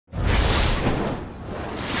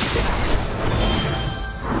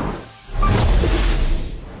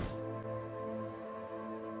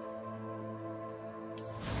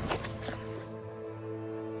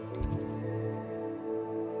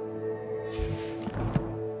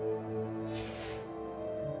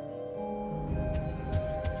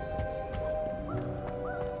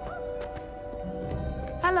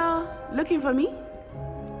looking for me?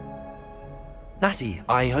 Natty,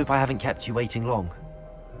 I hope I haven't kept you waiting long.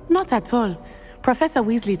 Not at all. Professor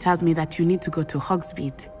Weasley tells me that you need to go to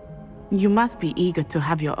Hogsmeade. You must be eager to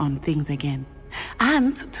have your own things again.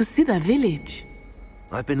 And to see the village.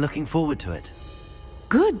 I've been looking forward to it.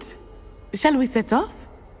 Good. Shall we set off?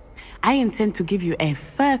 I intend to give you a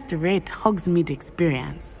first-rate Hogsmeade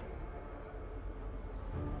experience.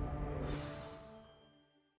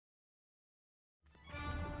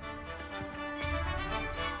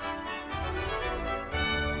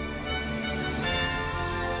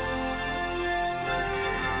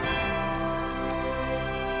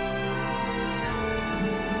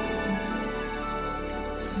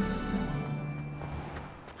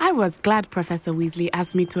 I was glad Professor Weasley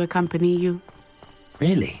asked me to accompany you.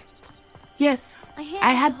 Really? Yes,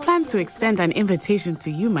 I had planned to extend an invitation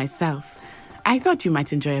to you myself. I thought you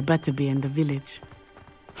might enjoy a butterbeer in the village.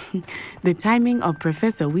 The timing of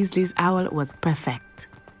Professor Weasley's owl was perfect.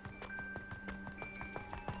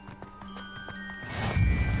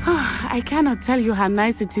 I cannot tell you how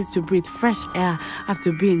nice it is to breathe fresh air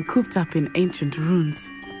after being cooped up in ancient runes.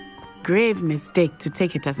 Grave mistake to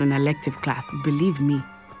take it as an elective class, believe me.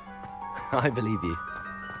 I believe you.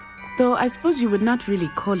 Though I suppose you would not really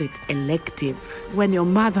call it elective when your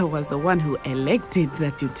mother was the one who elected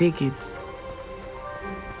that you take it.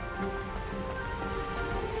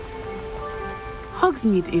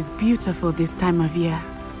 Hogsmeade is beautiful this time of year.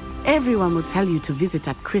 Everyone will tell you to visit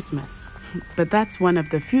at Christmas, but that's one of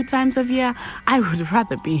the few times of year I would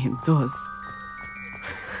rather be indoors.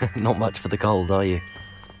 Not much for the cold, are you?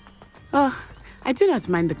 Oh, I do not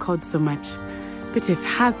mind the cold so much, but it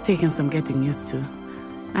has taken some getting used to.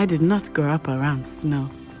 I did not grow up around snow.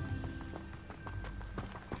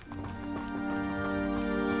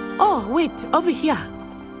 Oh, wait, over here.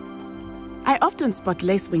 I often spot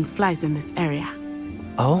lacewing flies in this area.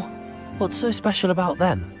 Oh? What's so special about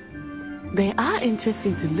them? They are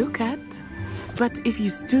interesting to look at, but if you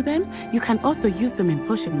stew them, you can also use them in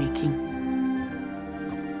potion making.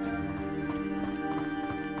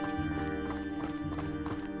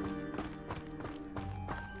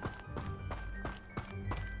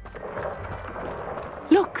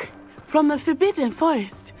 Look, from the Forbidden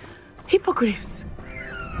Forest, hippogriffs.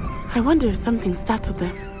 I wonder if something startled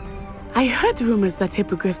them. I heard rumors that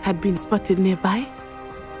hippogriffs had been spotted nearby.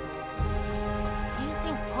 Do you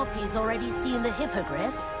think Poppy's already seen the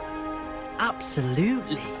hippogriffs?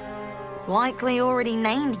 Absolutely. Likely already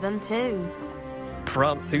named them too.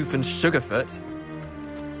 Prancehoof and Sugarfoot.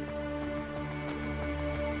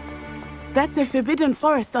 That's the Forbidden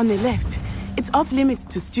Forest on the left. It's off limits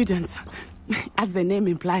to students, as the name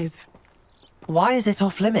implies. Why is it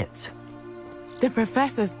off limits? The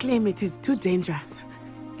professors claim it is too dangerous.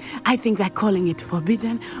 I think that calling it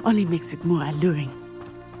forbidden only makes it more alluring.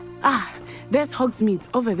 Ah, there's Hogsmeade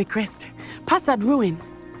over the crest. Past that ruin.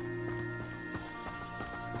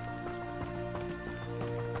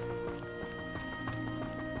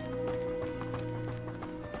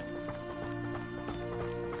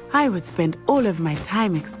 I would spend all of my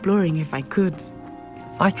time exploring if I could.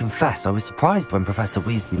 I confess I was surprised when Professor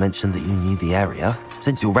Weasley mentioned that you knew the area,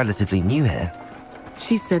 since you're relatively new here.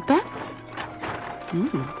 She said that?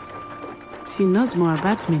 She knows more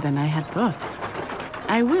about me than I had thought.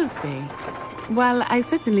 I will say, while I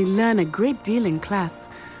certainly learn a great deal in class,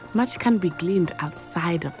 much can be gleaned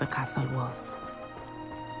outside of the castle walls.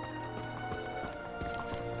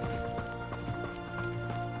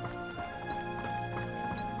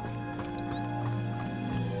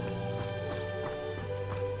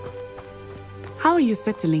 How are you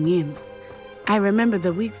settling in? I remember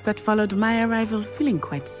the weeks that followed my arrival feeling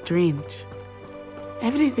quite strange.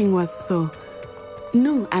 Everything was so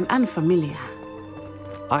new and unfamiliar.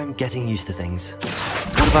 I'm getting used to things.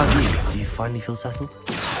 What about you? Do you finally feel settled?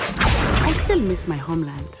 I still miss my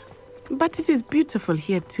homeland, but it is beautiful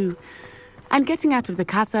here too. And getting out of the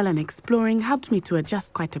castle and exploring helped me to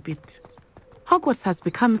adjust quite a bit. Hogwarts has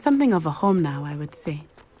become something of a home now, I would say.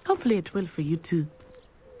 Hopefully it will for you too.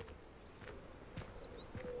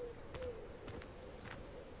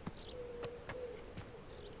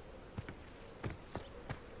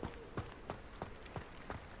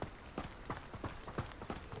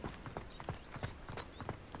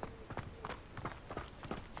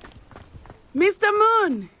 Mr.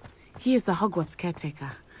 Moon! He is the Hogwarts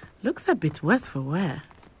caretaker. Looks a bit worse for wear.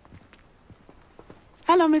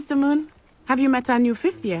 Hello, Mr. Moon. Have you met our new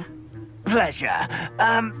fifth year? Pleasure.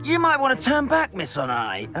 You might want to turn back, Miss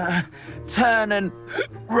Onai. Turn and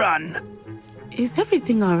run. Is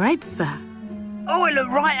everything all right, sir? Oh, it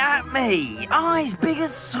looked right at me. Eyes big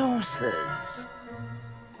as saucers.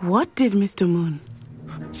 What did Mr. Moon?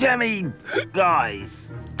 Jemmy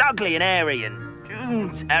guys. Ugly and airy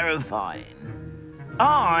and terrifying.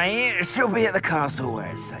 I shall be at the castle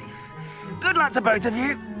where it's safe. Good luck to both of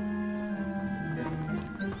you.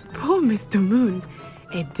 Poor Mr. Moon,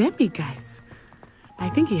 a demiguise. I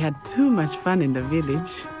think he had too much fun in the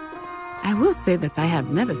village. I will say that I have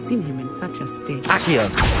never seen him in such a state. Accio!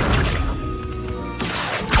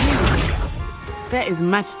 There is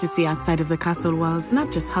much to see outside of the castle walls,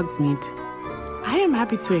 not just Hogsmeade. I am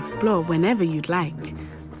happy to explore whenever you'd like.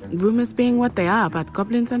 Rumors being what they are about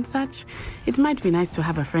goblins and such, it might be nice to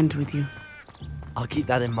have a friend with you. I'll keep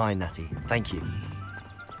that in mind, Natty. Thank you.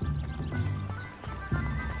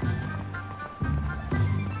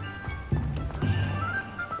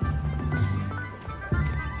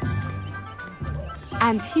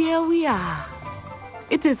 And here we are.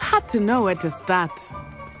 It is hard to know where to start.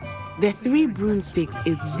 The Three Broomsticks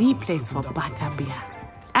is the place for butterbeer.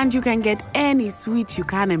 And you can get any sweet you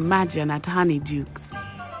can imagine at Honeydukes.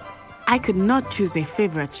 I could not choose a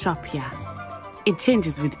favorite shop here. It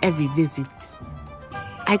changes with every visit.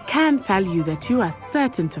 I can tell you that you are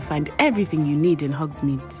certain to find everything you need in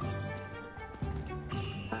Hogsmeade.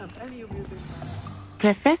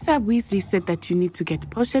 Professor Weasley said that you need to get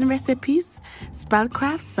potion recipes,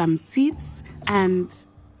 spellcrafts, some seeds, and...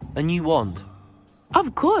 A new wand?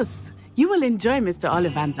 Of course! You will enjoy Mr.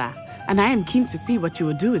 Ollivander, and I am keen to see what you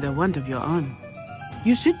will do with a wand of your own.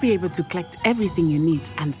 You should be able to collect everything you need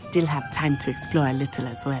and still have time to explore a little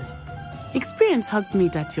as well. Experience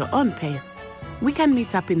Hogsmeade at your own pace. We can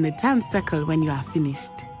meet up in the town circle when you are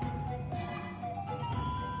finished.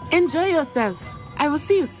 Enjoy yourself. I will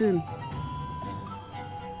see you soon.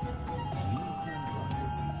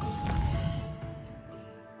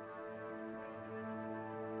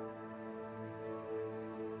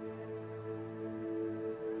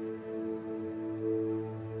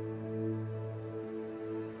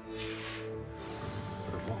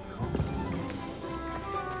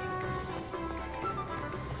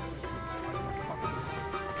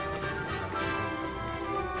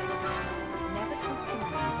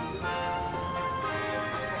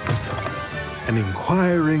 An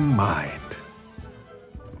inquiring mind.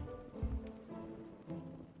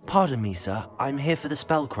 Pardon me, sir. I'm here for the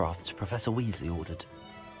spellcrafts Professor Weasley ordered.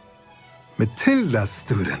 Matilda's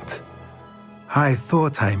student. I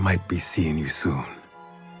thought I might be seeing you soon.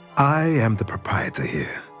 I am the proprietor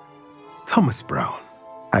here, Thomas Brown.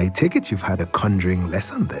 I take it you've had a conjuring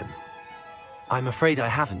lesson then? I'm afraid I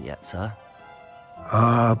haven't yet, sir.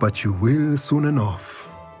 Ah, but you will soon enough.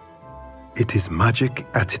 It is magic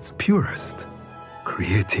at its purest,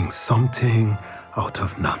 creating something out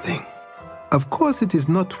of nothing. Of course, it is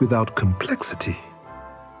not without complexity,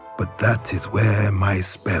 but that is where my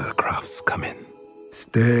spellcrafts come in.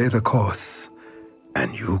 Stay the course,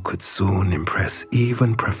 and you could soon impress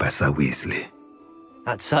even Professor Weasley.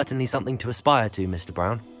 That's certainly something to aspire to, Mr.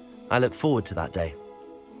 Brown. I look forward to that day.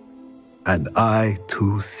 And I,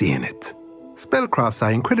 too, seeing it. Spellcrafts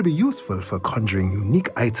are incredibly useful for conjuring unique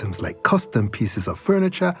items like custom pieces of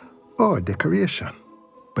furniture or decoration.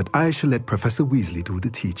 But I shall let Professor Weasley do the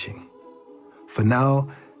teaching. For now,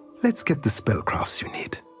 let's get the spellcrafts you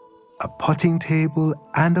need. A potting table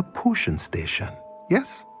and a potion station,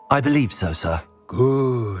 yes? I believe so, sir.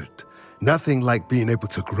 Good. Nothing like being able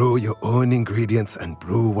to grow your own ingredients and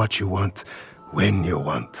brew what you want when you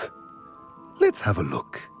want. Let's have a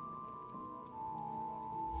look.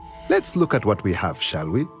 Let's look at what we have, shall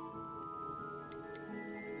we?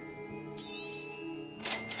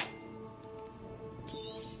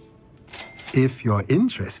 If you're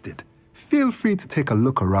interested, feel free to take a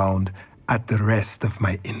look around at the rest of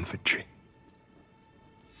my inventory.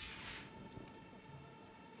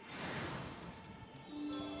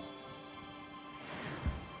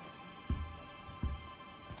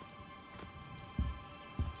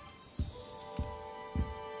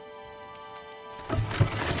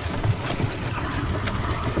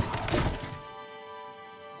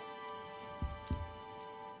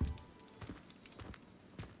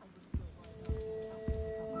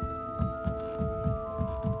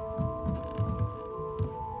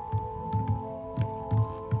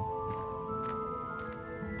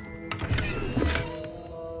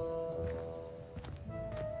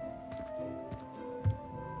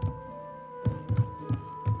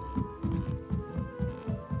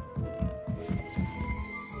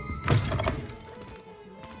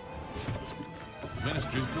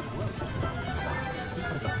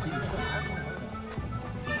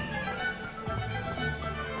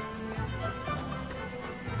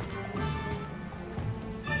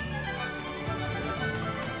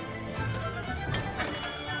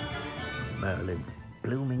 Merlin's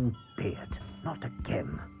blooming beard. not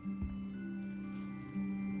again.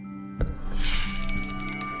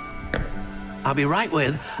 I'll be right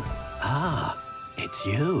with... Ah, it's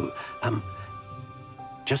you.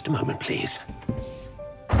 Just a moment, please.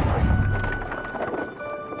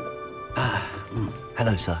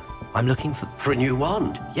 Hello, sir. I'm looking for... For a new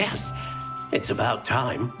wand, yes. It's about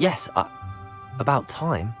time. Yes, about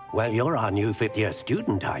time? Well, you're our new fifth-year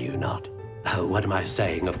student, are you not? Oh, what am I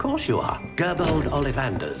saying? Of course you are. Gerbold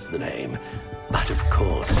Ollivander's the name. But of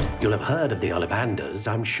course, you'll have heard of the Ollivanders,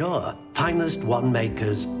 I'm sure. Finest wand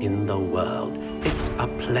makers in the world. It's a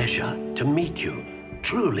pleasure to meet you,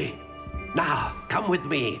 truly. Now, come with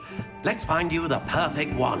me. Let's find you the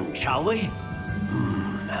perfect wand, shall we?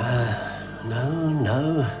 No,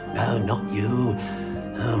 not you.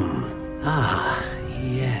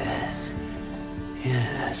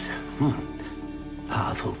 Yes.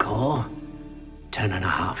 Powerful core.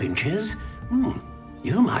 10.5 inches.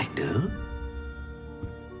 You might do.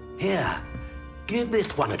 Here, give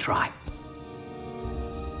this one a try.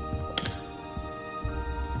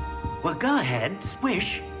 Well, go ahead,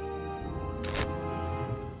 swish.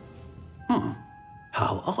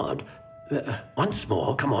 How odd. Once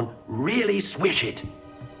more, come on, really swish it.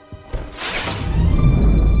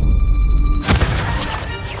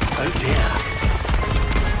 Oh dear.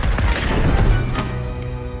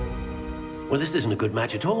 Well, this isn't a good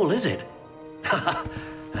match at all, is it?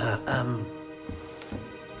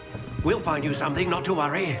 We'll find you something, not to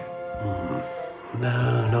worry.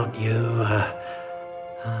 No, not you.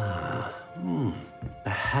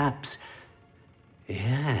 Perhaps...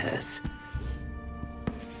 Yes.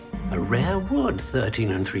 A rare wood,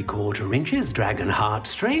 13 3/4 inches, dragon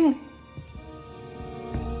heartstring.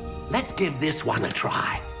 Let's give this one a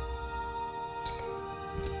try.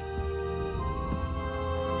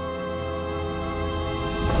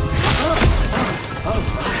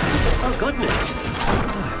 Oh, goodness.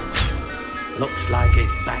 Looks like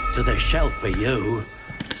it's back to the shelf for you.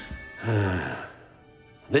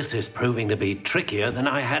 This is proving to be trickier than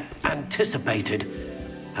I had anticipated.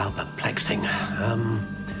 How perplexing.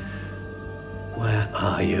 Where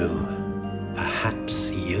are you? Perhaps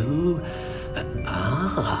you?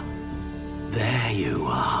 There you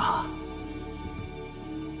are.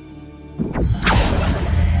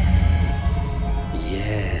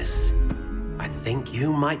 Yes, I think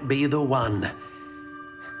you might be the one.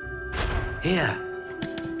 Here,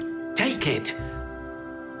 take it.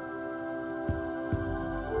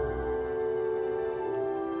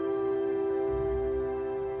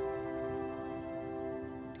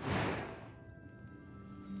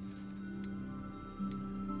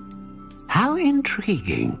 How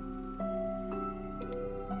intriguing.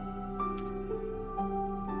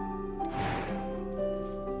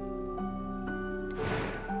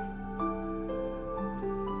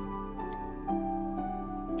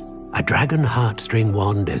 A dragon heartstring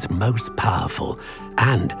wand is most powerful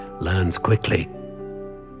and learns quickly.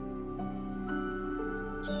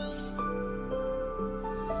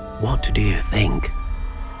 What do you think?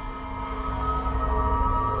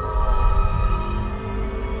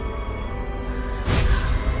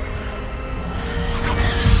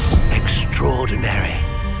 Extraordinary.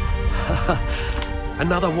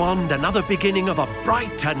 Another wand, another beginning of a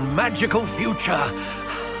bright and magical future.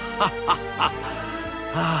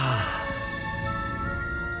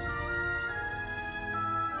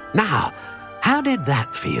 Now, how did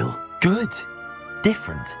that feel? Good.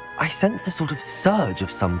 Different. I sensed a sort of surge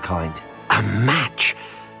of some kind. A match.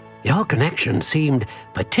 Your connection seemed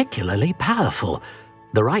particularly powerful.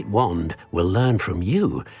 The right wand will learn from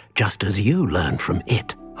you, just as you learn from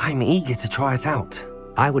it. I'm eager to try it out.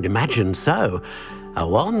 I would imagine so. A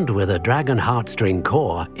wand with a dragon heartstring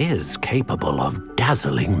core is capable of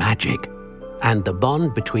dazzling magic. And the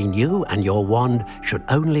bond between you and your wand should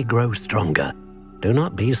only grow stronger. Do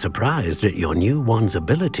not be surprised at your new wand's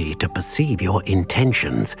ability to perceive your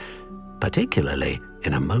intentions, particularly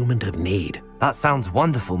in a moment of need. That sounds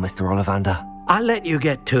wonderful, Mr. Ollivander. I'll let you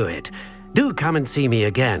get to it. Do come and see me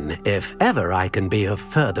again if ever I can be of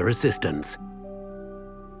further assistance.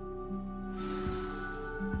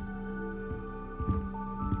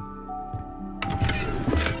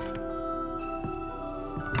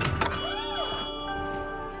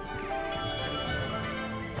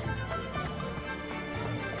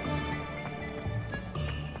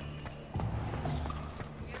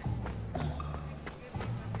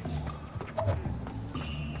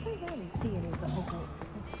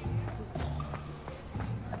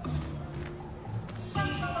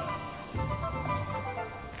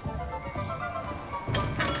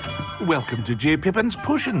 Welcome to J. Pippin's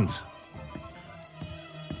Potions.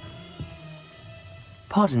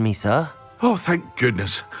 Pardon me, sir. Oh, thank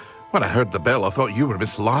goodness. When I heard the bell, I thought you were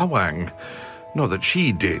Miss Lawang. Not that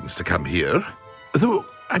she deigns to come here. Though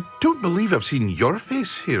I don't believe I've seen your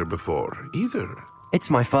face here before, either. It's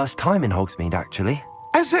my first time in Hogsmeade, actually.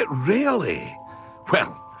 Is it really?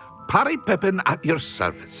 Well, Parry Pippin at your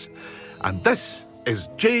service. And this is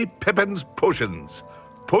J. Pippin's Potions.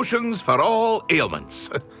 Potions for all ailments.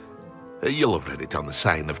 You'll have read it on the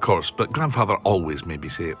sign, of course, but Grandfather always made me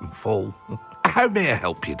say it in full. How may I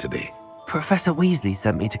help you today? Professor Weasley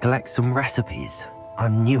sent me to collect some recipes.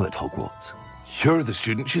 I'm new at Hogwarts. You're the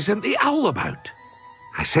student she sent the owl about.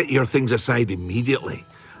 I set your things aside immediately.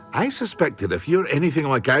 I suspected if you're anything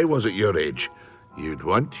like I was at your age, you'd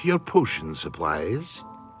want your potion supplies.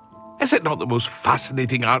 Is it not the most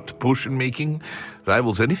fascinating art, potion making?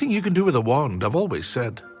 Rivals anything you can do with a wand, I've always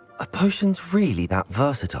said. Are potions really that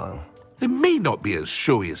versatile? They may not be as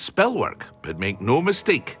showy as spellwork, but make no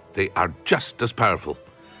mistake, they are just as powerful.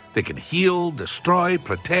 They can heal, destroy,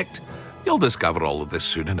 protect. You'll discover all of this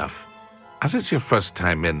soon enough. As it's your first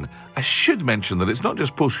time in, I should mention that it's not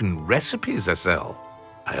just potion recipes I sell.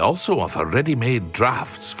 I also offer ready-made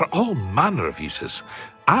drafts for all manner of uses,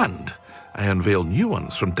 and I unveil new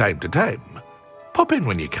ones from time to time. Pop in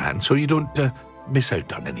when you can so you don't miss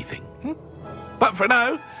out on anything. But for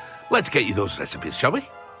now, let's get you those recipes, shall we?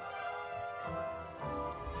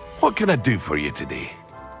 What can I do for you today?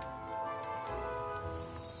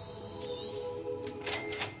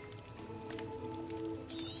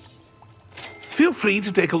 Feel free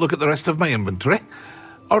to take a look at the rest of my inventory,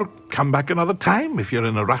 or come back another time if you're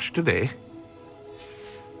in a rush today.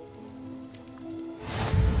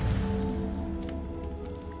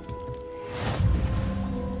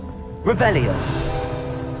 Revelio.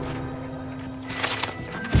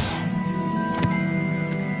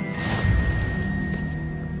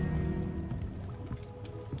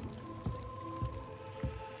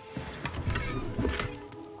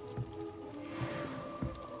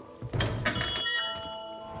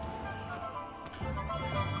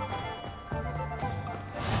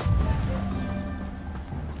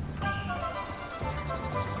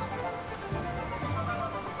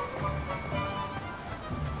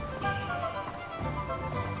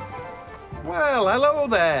 Well, hello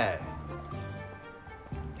there.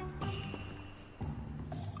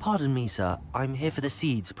 Pardon me, sir. I'm here for the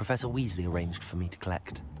seeds Professor Weasley arranged for me to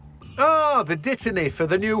collect. Oh, the dittany for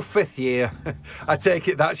the new 5th year. I take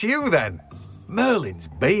it that's you, then. Merlin's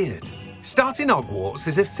beard. Starting Hogwarts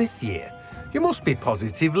as a 5th year. You must be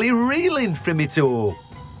positively reeling from it all.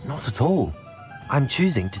 Not at all. I'm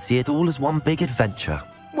choosing to see it all as one big adventure.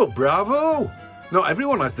 Well, bravo. Not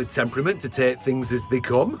everyone has the temperament to take things as they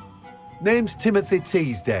come. Name's Timothy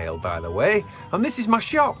Teasdale, by the way, and this is my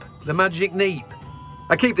shop, the Magic Neep.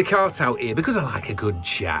 I keep the cart out here because I like a good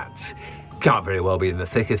chat. Can't very well be in the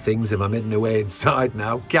thick of things if I'm hidden away inside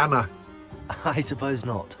now, can I? I suppose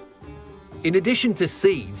not. In addition to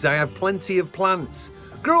seeds, I have plenty of plants.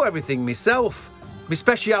 Grow everything myself. My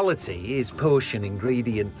speciality is potion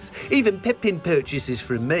ingredients. Even Pippin purchases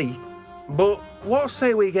from me. But what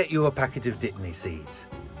say we get you a packet of Dittany seeds?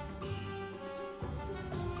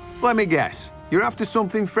 Let me guess. You're after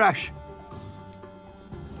something fresh.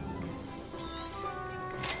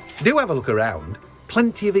 Do have a look around.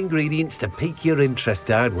 Plenty of ingredients to pique your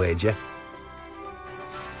interest, I'd wager.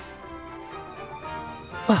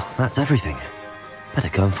 Well, that's everything. Better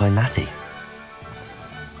go and find Natty.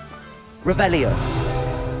 Revelio.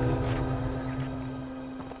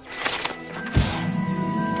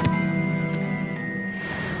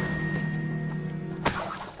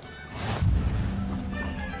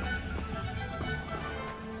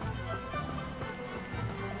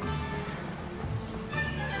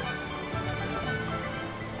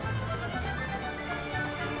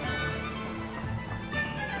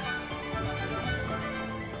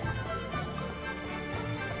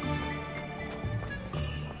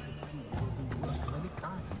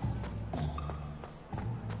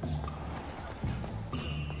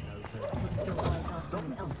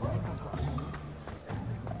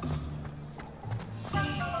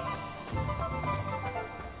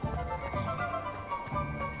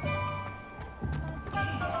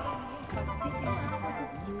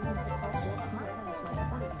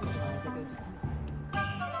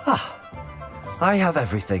 I have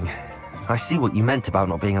everything. I see what you meant about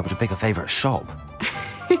not being able to pick a favourite shop.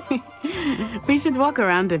 We should walk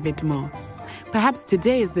around a bit more. Perhaps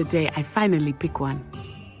today is the day I finally pick one.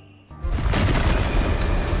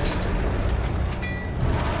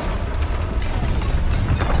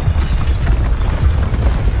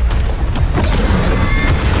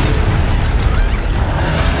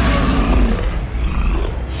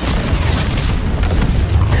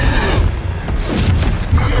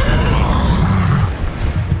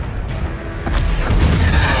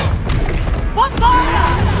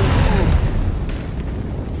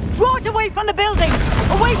 Out away from the building!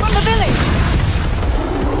 Away from the village!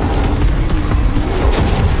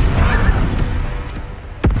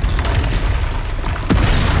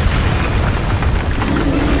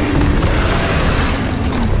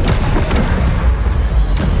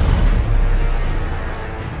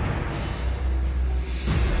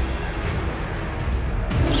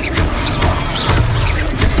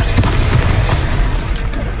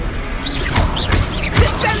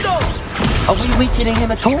 Are we weakening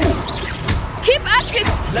him at all? Keep at it!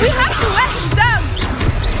 We have to wear him down!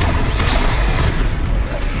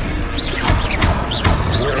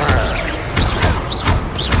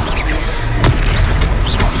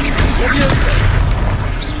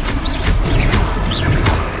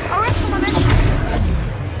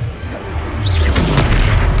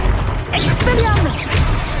 Expelliarmus!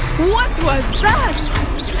 What was that?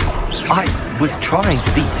 I was trying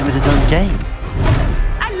to beat him at his own game.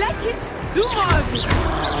 I like it! Do more of it!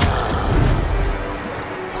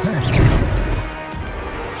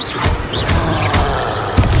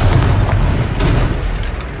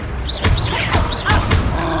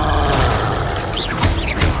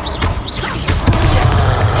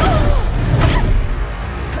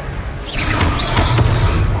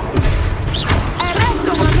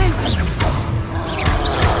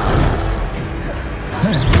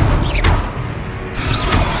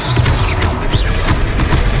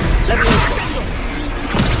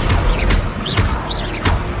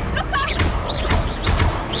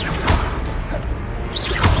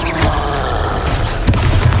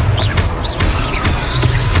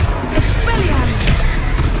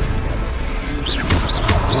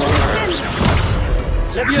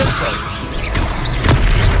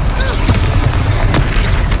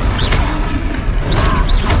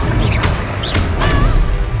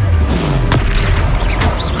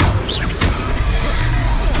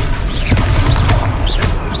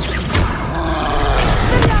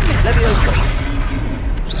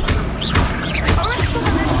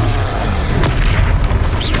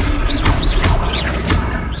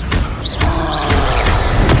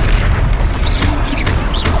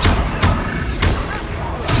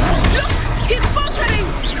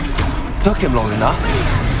 Took him long enough.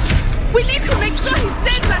 We need to make sure he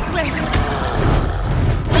stays that way!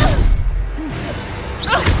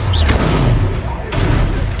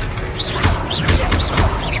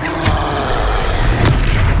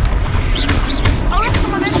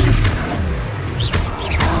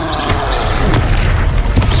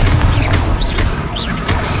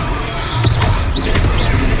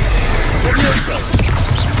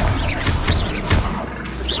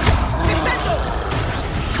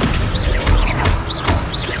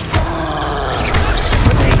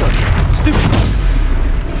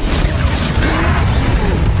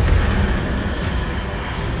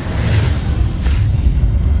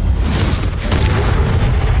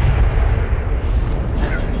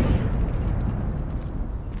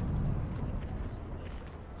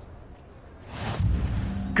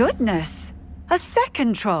 Goodness! A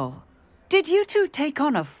second troll! Did you two take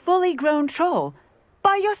on a fully grown troll?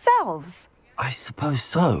 By yourselves? I suppose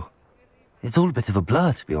so. It's all a bit of a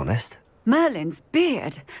blur, to be honest. Merlin's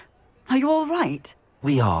beard. Are you all right?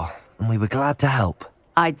 We are, and we were glad to help.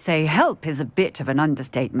 I'd say help is a bit of an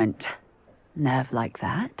understatement. Nerve like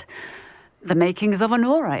that. The makings of an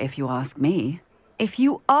aura, if you ask me. If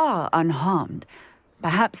you are unharmed,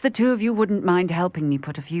 perhaps the two of you wouldn't mind helping me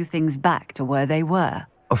put a few things back to where they were.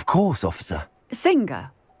 Of course, officer.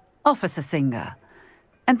 Singer. Officer Singer.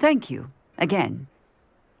 And thank you, again.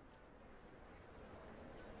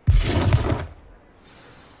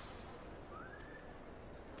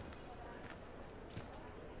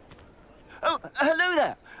 Oh, hello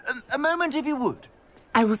there. A moment if you would.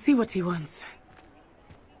 I will see what he wants.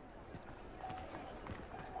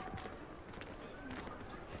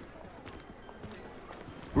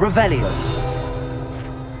 Revelio.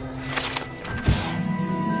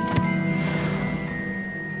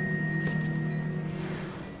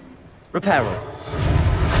 Reparo.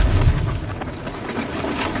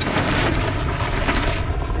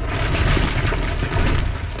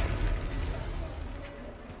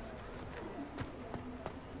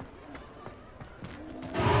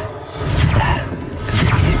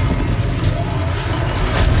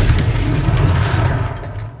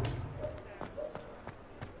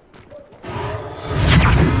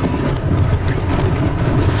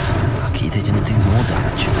 Lucky they didn't do more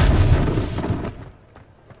damage.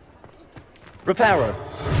 Reparo.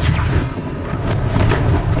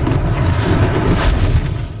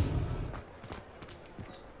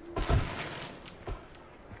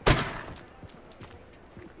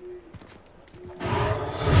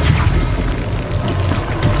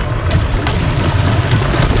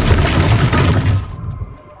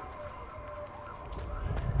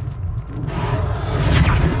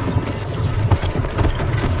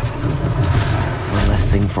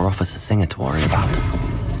 to worry about.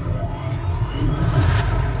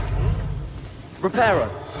 Reparo!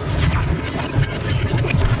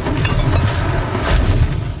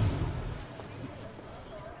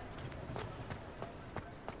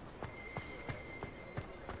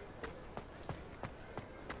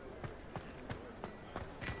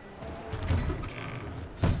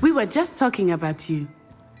 We were just talking about you.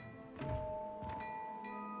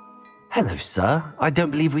 Hello, sir. I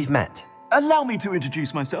don't believe we've met. Allow me to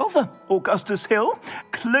introduce myself, Augustus Hill,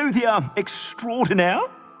 clothier extraordinaire.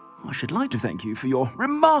 I should like to thank you for your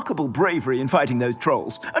remarkable bravery in fighting those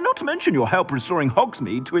trolls, and not to mention your help restoring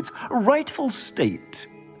Hogsmeade to its rightful state.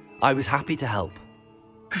 I was happy to help.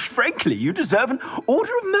 Frankly, you deserve an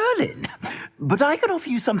Order of Merlin. But I can offer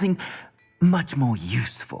you something much more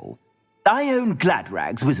useful. I own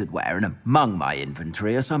Gladrag's wizardware, and among my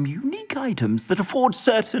inventory are some unique items that afford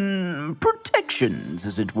certain protections,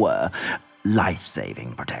 as it were.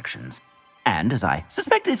 Life-saving protections. And as I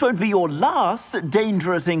suspect this won't be your last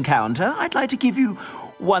dangerous encounter, I'd like to give you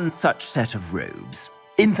one such set of robes,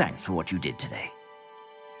 in thanks for what you did today.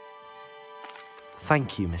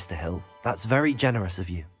 Thank you, Mr. Hill. That's very generous of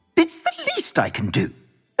you. It's the least I can do.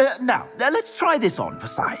 Now, let's try this on for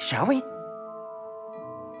size, shall we?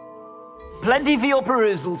 Plenty for your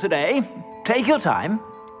perusal today. Take your time.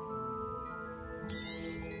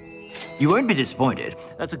 You won't be disappointed.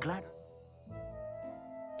 That's a glad...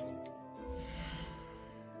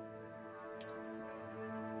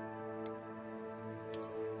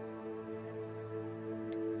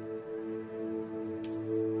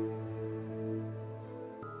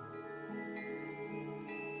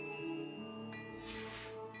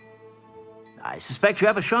 I suspect you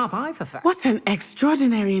have a sharp eye for facts. What an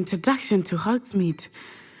extraordinary introduction to Hogsmeade.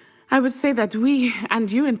 I would say that we, and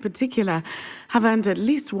you in particular, have earned at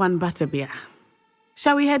least one butterbeer.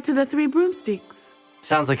 Shall we head to the Three Broomsticks?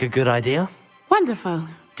 Sounds like a good idea. Wonderful.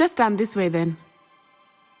 Just down this way then.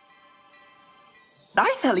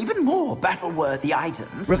 I sell even more battle-worthy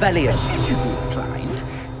items. Revelio. Should you be inclined,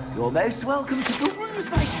 you're most welcome to peruse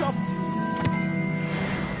my shop.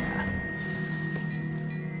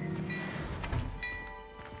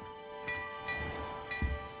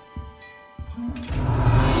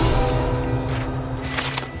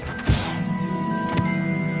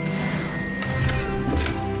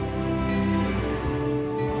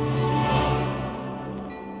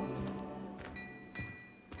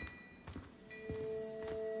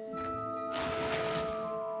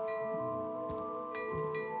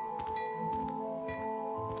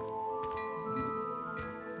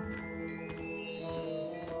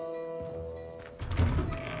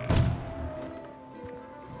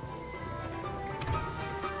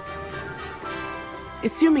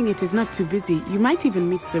 Assuming it is not too busy, you might even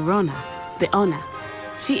meet Serona, the owner.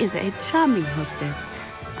 She is a charming hostess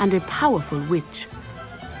and a powerful witch.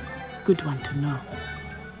 Good one to know.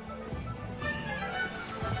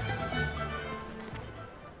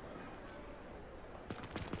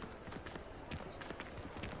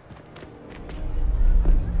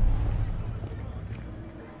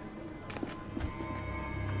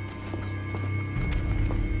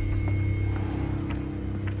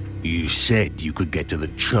 You said you could get to the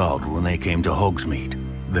child when they came to Hogsmeade.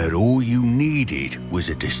 That all you needed was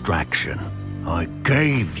a distraction. I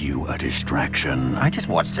gave you a distraction. I just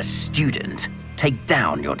watched a student take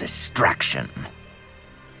down your distraction.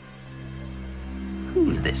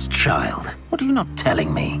 Who's this child? What are you not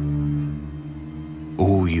telling me?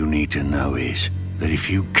 All you need to know is that if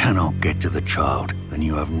you cannot get to the child, then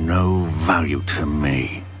you have no value to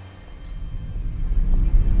me.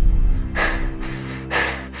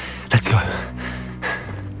 Let's go.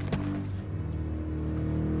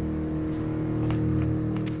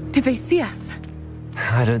 Did they see us?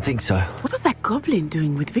 I don't think so. What was that goblin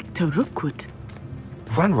doing with Victor Rookwood?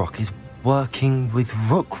 Ranrock is working with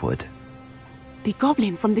Rookwood. The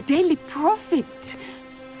goblin from the Daily Prophet.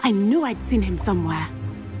 I knew I'd seen him somewhere.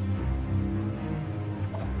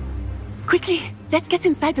 Quickly, let's get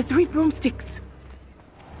inside the Three Broomsticks.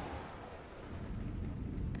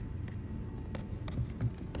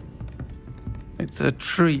 It's a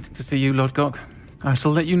treat to see you, Lodgok. I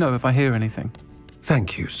shall let you know if I hear anything.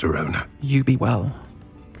 Thank you, Serona. You be well.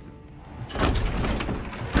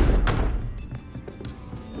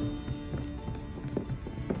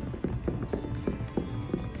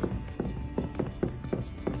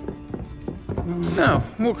 Now,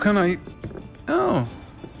 what can I... Oh,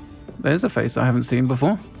 there's a face I haven't seen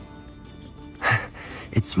before.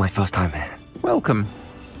 It's my first time here. Welcome.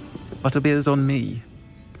 Butterbeer's on me.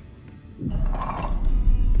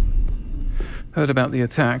 Heard about the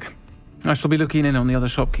attack. I shall be looking in on the other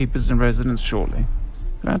shopkeepers and residents shortly.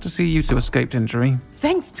 Glad to see you two escaped injury.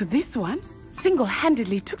 Thanks to this one,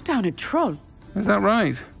 single-handedly took down a troll. Is that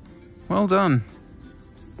right? Well done.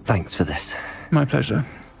 Thanks for this. My pleasure.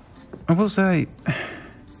 I will say,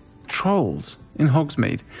 trolls in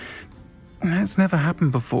Hogsmeade. That's never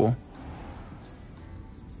happened before.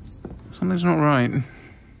 Something's not right.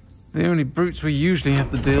 The only brutes we usually have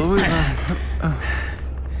to deal with are...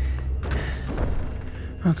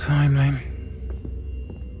 How timely.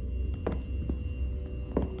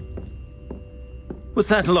 Was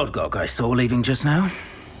that Lodgok I saw leaving just now?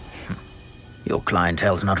 Your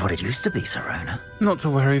clientele's not what it used to be, Serona. Not to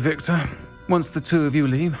worry, Victor. Once the two of you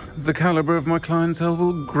leave, the caliber of my clientele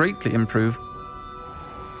will greatly improve.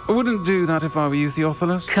 I wouldn't do that if I were you,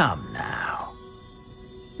 Theophilus. Come now.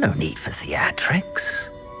 No need for theatrics.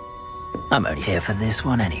 I'm only here for this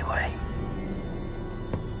one anyway.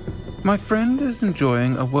 My friend is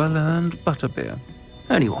enjoying a well-earned butterbeer.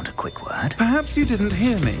 Only want a quick word. Perhaps you didn't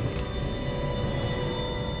hear me.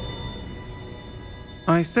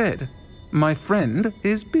 I said, my friend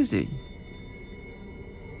is busy.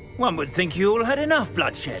 One would think you all had enough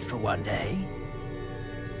bloodshed for one day.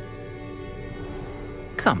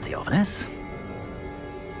 Come, Theophilus.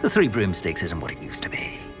 The Three Broomsticks isn't what it used to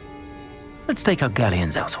be. Let's take our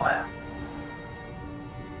galleons elsewhere.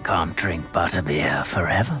 Can't drink butterbeer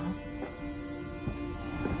forever.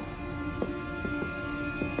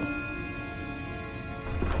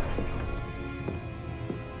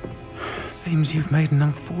 Seems you've made an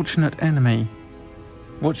unfortunate enemy.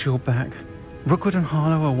 Watch your back. Rookwood and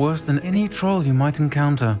Harlow are worse than any troll you might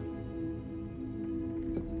encounter.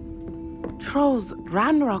 Trolls,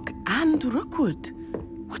 Ranrock, and Rookwood.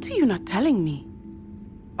 What are you not telling me?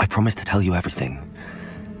 I promised to tell you everything,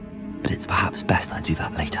 but it's perhaps best I do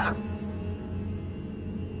that later.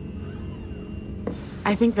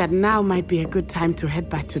 I think that now might be a good time to head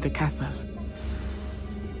back to the castle.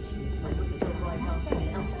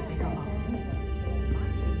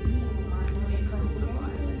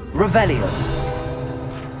 Revelio.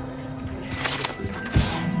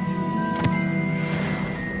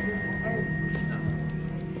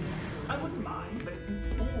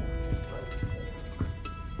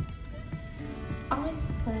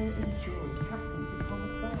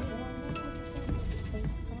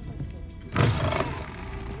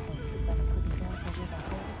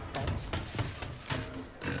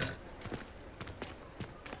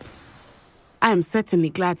 I am certainly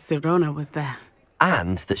glad Serona was there.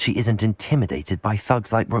 And that she isn't intimidated by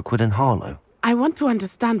thugs like Rookwood and Harlow. I want to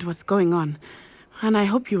understand what's going on, and I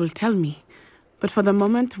hope you will tell me. But for the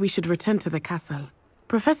moment, we should return to the castle.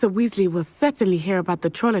 Professor Weasley will certainly hear about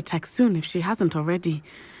the troll attack soon if she hasn't already.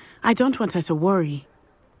 I don't want her to worry.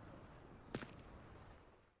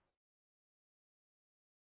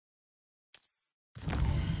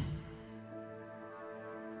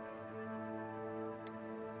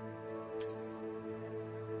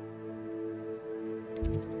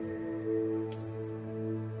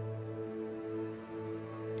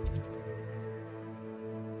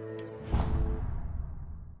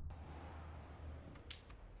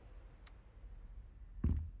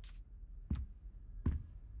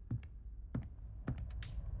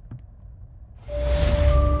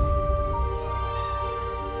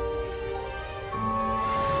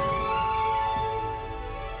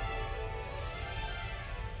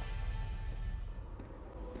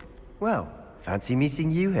 Well, fancy meeting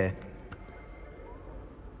you here.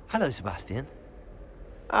 Hello, Sebastian.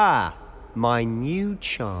 Ah, my new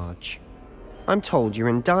charge. I'm told you're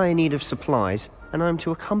in dire need of supplies, and I'm to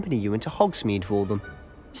accompany you into Hogsmeade for them.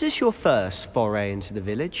 Is this your first foray into the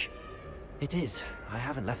village? It is. I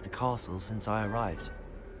haven't left the castle since I arrived.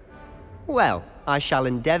 Well, I shall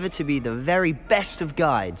endeavour to be the very best of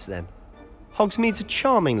guides, then. Hogsmeade's a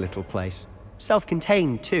charming little place.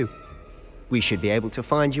 Self-contained, too. We should be able to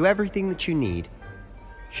find you everything that you need.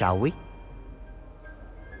 Shall we?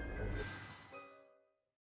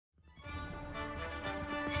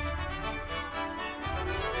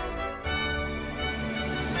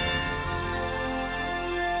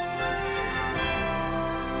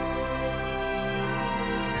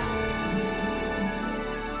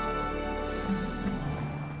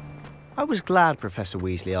 I was glad Professor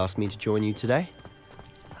Weasley asked me to join you today.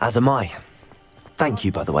 As am I. Thank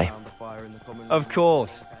you, by the way. Of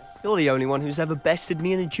course. You're the only one who's ever bested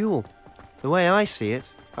me in a duel. The way I see it,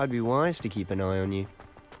 I'd be wise to keep an eye on you.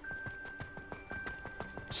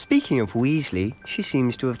 Speaking of Weasley, she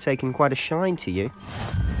seems to have taken quite a shine to you.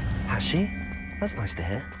 Has she? That's nice to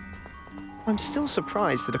hear. I'm still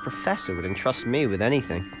surprised that a professor would entrust me with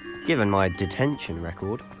anything, given my detention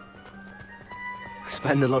record.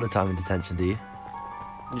 Spend a lot of time in detention, do you?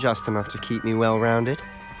 Just enough to keep me well-rounded.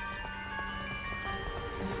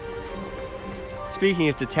 Speaking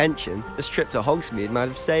of detention, this trip to Hogsmeade might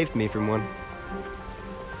have saved me from one.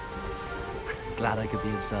 Glad I could be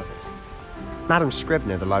of service. Madam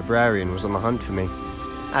Scribner, the librarian, was on the hunt for me,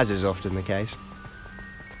 as is often the case.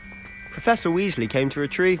 Professor Weasley came to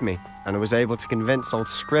retrieve me, and I was able to convince old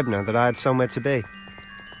Scribner that I had somewhere to be.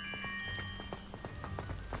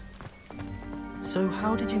 So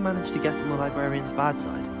how did you manage to get on the librarian's bad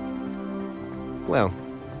side? Well,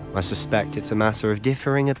 I suspect it's a matter of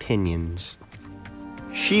differing opinions.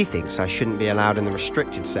 She thinks I shouldn't be allowed in the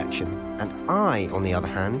restricted section, and I, on the other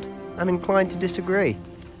hand, am inclined to disagree.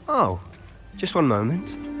 Oh, just one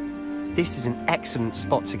moment. This is an excellent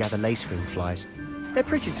spot to gather lacewing flies. They're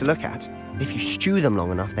pretty to look at. If you stew them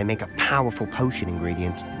long enough, they make a powerful potion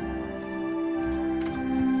ingredient.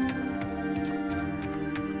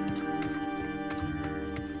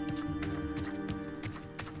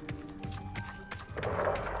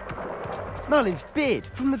 Merlin's beard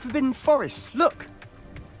from the Forbidden Forest. Look!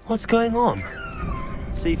 What's going on?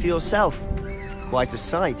 See for yourself. Quite a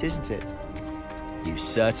sight, isn't it? You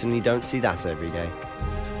certainly don't see that every day.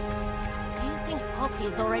 Do you think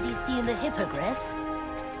Poppy's already seen the hippogriffs?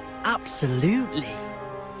 Absolutely.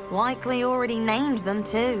 Likely already named them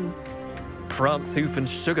too. Prance, Hoof and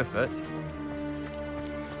Sugarfoot.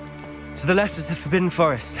 To the left is the Forbidden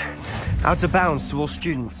Forest. Out of bounds to all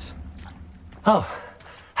students. Oh,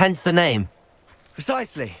 hence the name.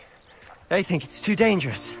 Precisely. They think it's too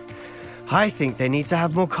dangerous. I think they need to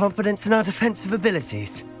have more confidence in our defensive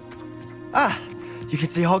abilities. Ah, you can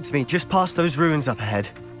see Hogsmeade just past those ruins up ahead.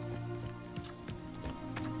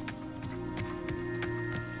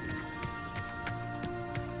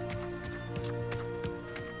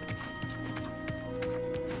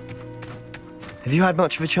 Have you had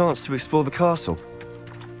much of a chance to explore the castle?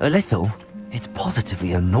 A little. It's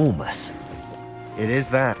positively enormous. It is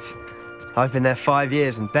that. I've been there 5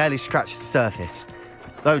 years and barely scratched the surface.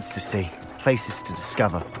 Loads to see, places to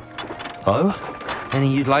discover. Oh?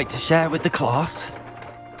 Any you'd like to share with the class?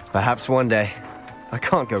 Perhaps one day. I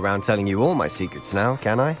can't go around telling you all my secrets now,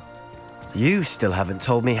 can I? You still haven't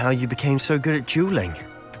told me how you became so good at dueling.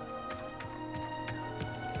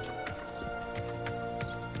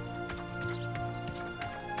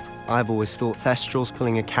 I've always thought Thestrals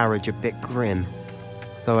pulling a carriage a bit grim.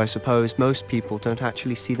 Though I suppose most people don't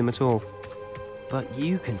actually see them at all. But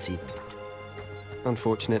you can see them.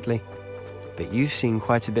 Unfortunately. But you've seen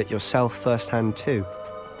quite a bit yourself firsthand too.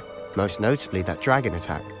 Most notably that dragon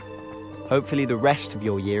attack. Hopefully the rest of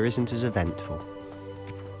your year isn't as eventful.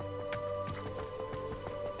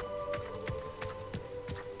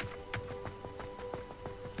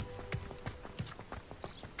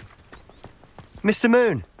 Mr.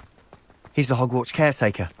 Moon! He's the Hogwarts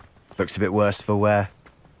caretaker. Looks a bit worse for wear.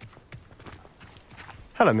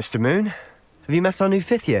 Hello, Mr. Moon. Have you met our new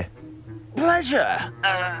 5th year? Pleasure.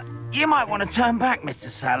 You might want to turn back, Mr.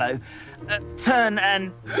 Sallow. Turn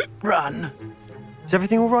and run. Is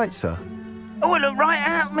everything all right, sir? Oh, look right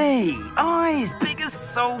at me. Eyes big as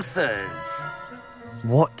saucers.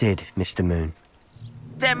 What did, Mr. Moon?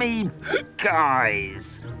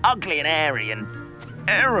 Guys. Ugly and airy and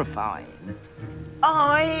terrifying.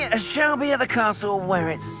 I shall be at the castle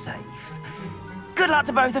where it's safe. Good luck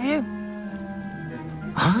to both of you.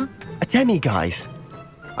 Huh? A demi-guise?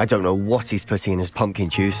 I don't know what he's putting in his pumpkin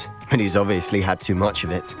juice, but he's obviously had too much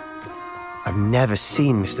of it. I've never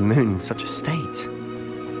seen Mr. Moon in such a state.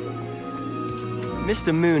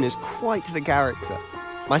 Mr. Moon is quite the character.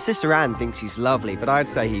 My sister Anne thinks he's lovely, but I'd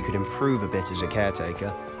say he could improve a bit as a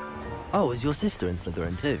caretaker. Oh, is your sister in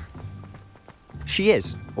Slytherin too? She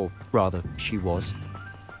is, or rather, she was.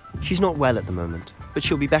 She's not well at the moment, but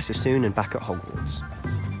she'll be better soon and back at Hogwarts.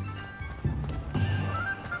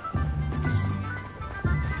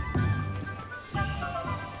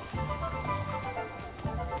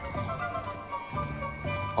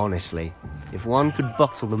 Honestly, if one could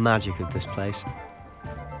bottle the magic of this place.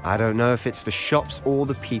 I don't know if it's the shops or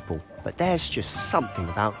the people, but there's just something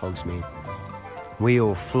about Hogsmeade. We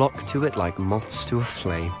all flock to it like moths to a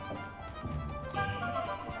flame.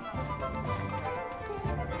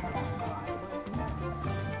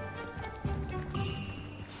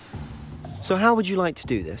 So how would you like to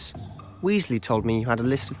do this? Weasley told me you had a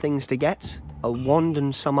list of things to get, a wand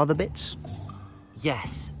and some other bits.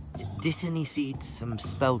 Yes. Dittany seeds, some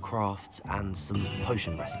spellcrafts, and some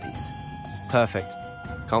potion recipes. Perfect.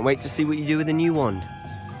 Can't wait to see what you do with the new wand.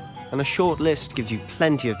 And a short list gives you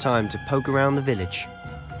plenty of time to poke around the village.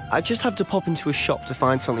 I just have to pop into a shop to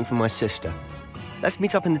find something for my sister. Let's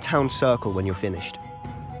meet up in the town circle when you're finished.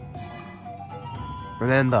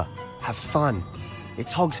 Remember, have fun.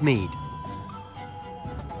 It's Hogsmeade.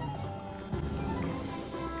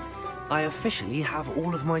 I officially have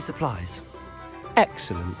all of my supplies.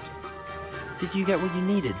 Excellent. Did you get what you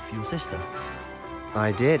needed for your sister?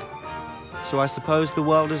 I did. So I suppose the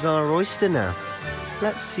world is our oyster now.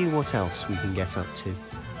 Let's see what else we can get up to.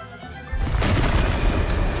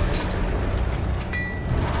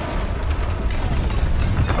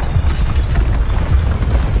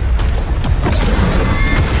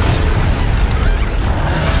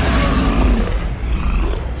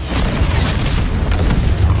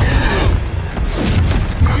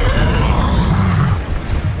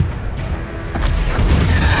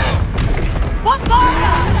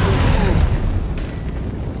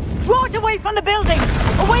 From the building!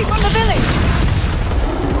 Away from the village!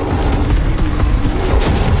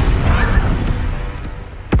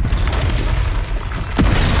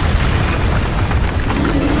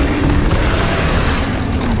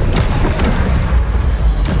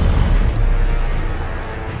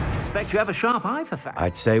 Expect you have a sharp eye for facts.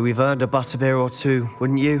 I'd say we've earned a butterbeer or two,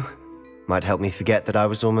 wouldn't you? Might help me forget that I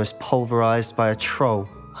was almost pulverized by a troll.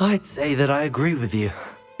 I'd say that I agree with you.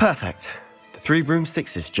 Perfect. The 3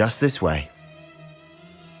 broomsticks is just this way.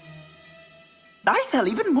 I sell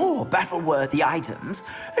even more battle-worthy items,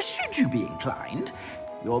 should you be inclined.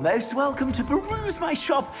 You're most welcome to peruse my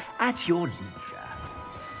shop at your leisure.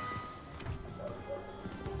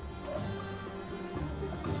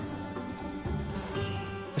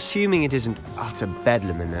 Assuming it isn't utter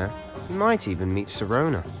bedlam in there, you might even meet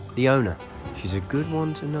Sirona, the owner. She's a good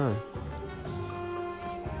one to know.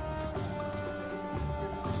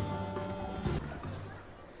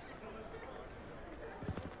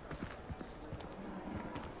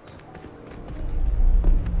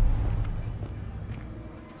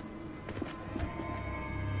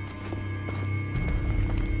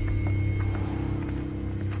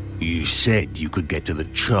 You said you could get to the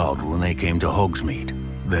child when they came to Hogsmeade.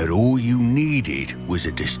 That all you needed was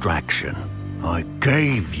a distraction. I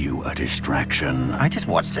gave you a distraction. I just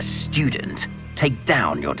watched a student take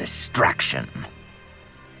down your distraction.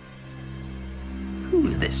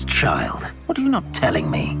 Who's this child? What are you not telling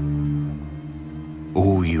me?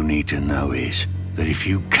 All you need to know is that if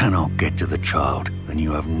you cannot get to the child, then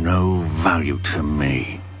you have no value to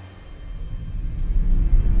me.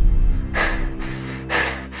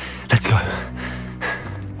 Let's go.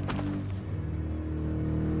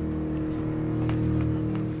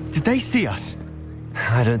 Did they see us?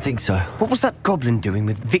 I don't think so. What was that goblin doing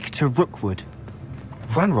with Victor Rookwood?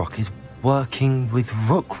 Ranrock is working with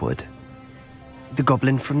Rookwood. The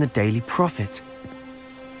goblin from the Daily Prophet.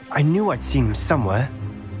 I knew I'd seen him somewhere.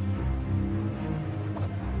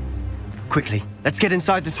 Quickly, let's get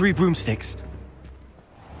inside the 3 broomsticks.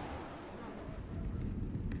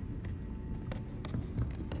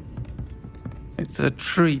 It's a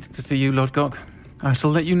treat to see you, Lodgok. I shall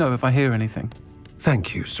let you know if I hear anything.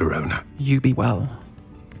 Thank you, Sirona. You be well.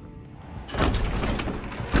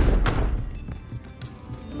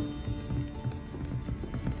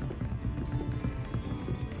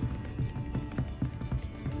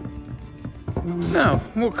 Now,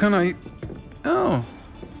 what can I... Oh,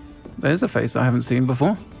 there's a face I haven't seen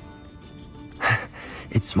before.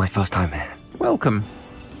 It's my first time here. Welcome.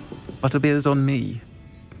 Butterbeer's on me.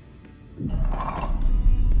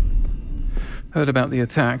 Heard about the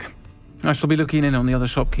attack. I shall be looking in on the other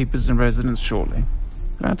shopkeepers and residents shortly.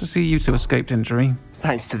 Glad to see you two escaped injury.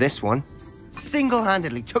 Thanks to this one.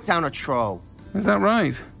 Single-handedly took down a troll. Is that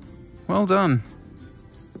right? Well done.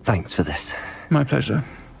 Thanks for this. My pleasure.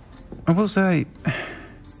 I will say,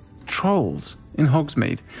 trolls in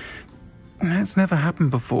Hogsmeade. That's never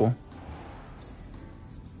happened before.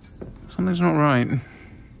 Something's not right.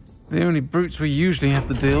 The only brutes we usually have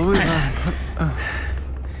to deal with are...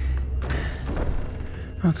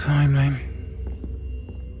 How timely.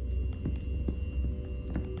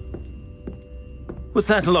 Was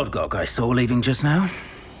that Lodgok I saw leaving just now?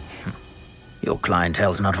 Your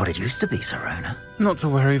clientele's not what it used to be, Sirona. Not to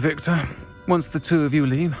worry, Victor. Once the 2 of you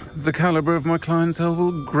leave, the caliber of my clientele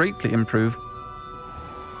will greatly improve.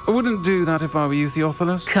 I wouldn't do that if I were you,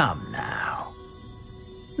 Theophilus. Come now.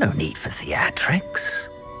 No need for theatrics.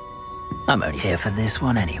 I'm only here for this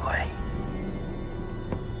one anyway.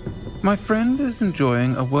 My friend is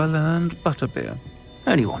enjoying a well-earned butterbeer.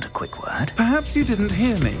 Only want a quick word. Perhaps you didn't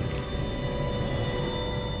hear me.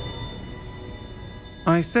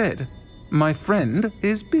 I said, my friend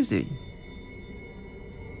is busy.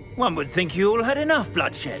 One would think you all had enough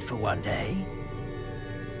bloodshed for one day.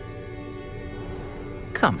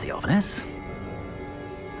 Come, Theophilus.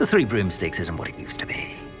 The 3 broomsticks isn't what it used to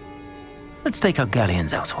be. Let's take our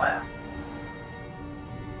galleons elsewhere.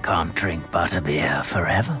 Can't drink butterbeer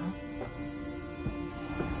forever.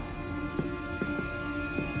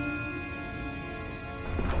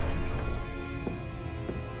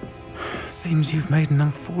 Seems you've made an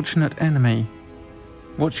unfortunate enemy.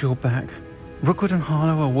 Watch your back. Rookwood and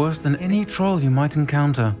Harlow are worse than any troll you might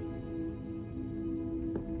encounter.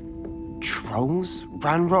 Trolls?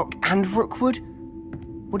 Ranrock and Rookwood?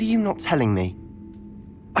 What are you not telling me?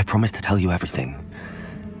 I promised to tell you everything,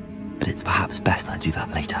 but it's perhaps best I do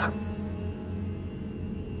that later.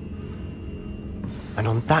 And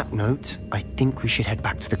on that note, I think we should head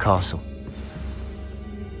back to the castle.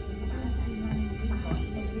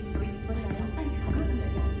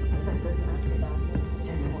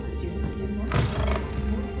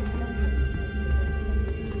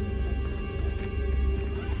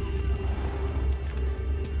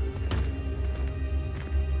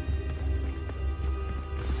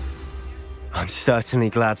 I'm certainly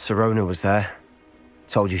glad Sirona was there.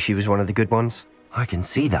 Told you she was one of the good ones. I can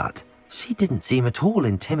see that. She didn't seem at all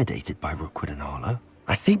intimidated by Rookwood and Harlow.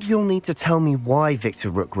 I think you'll need to tell me why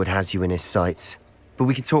Victor Rookwood has you in his sights. But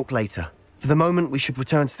we can talk later. For the moment, we should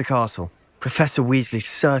return to the castle. Professor Weasley's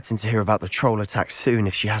certain to hear about the troll attack soon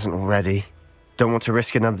if she hasn't already. Don't want to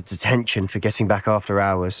risk another detention for getting back after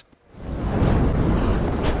hours.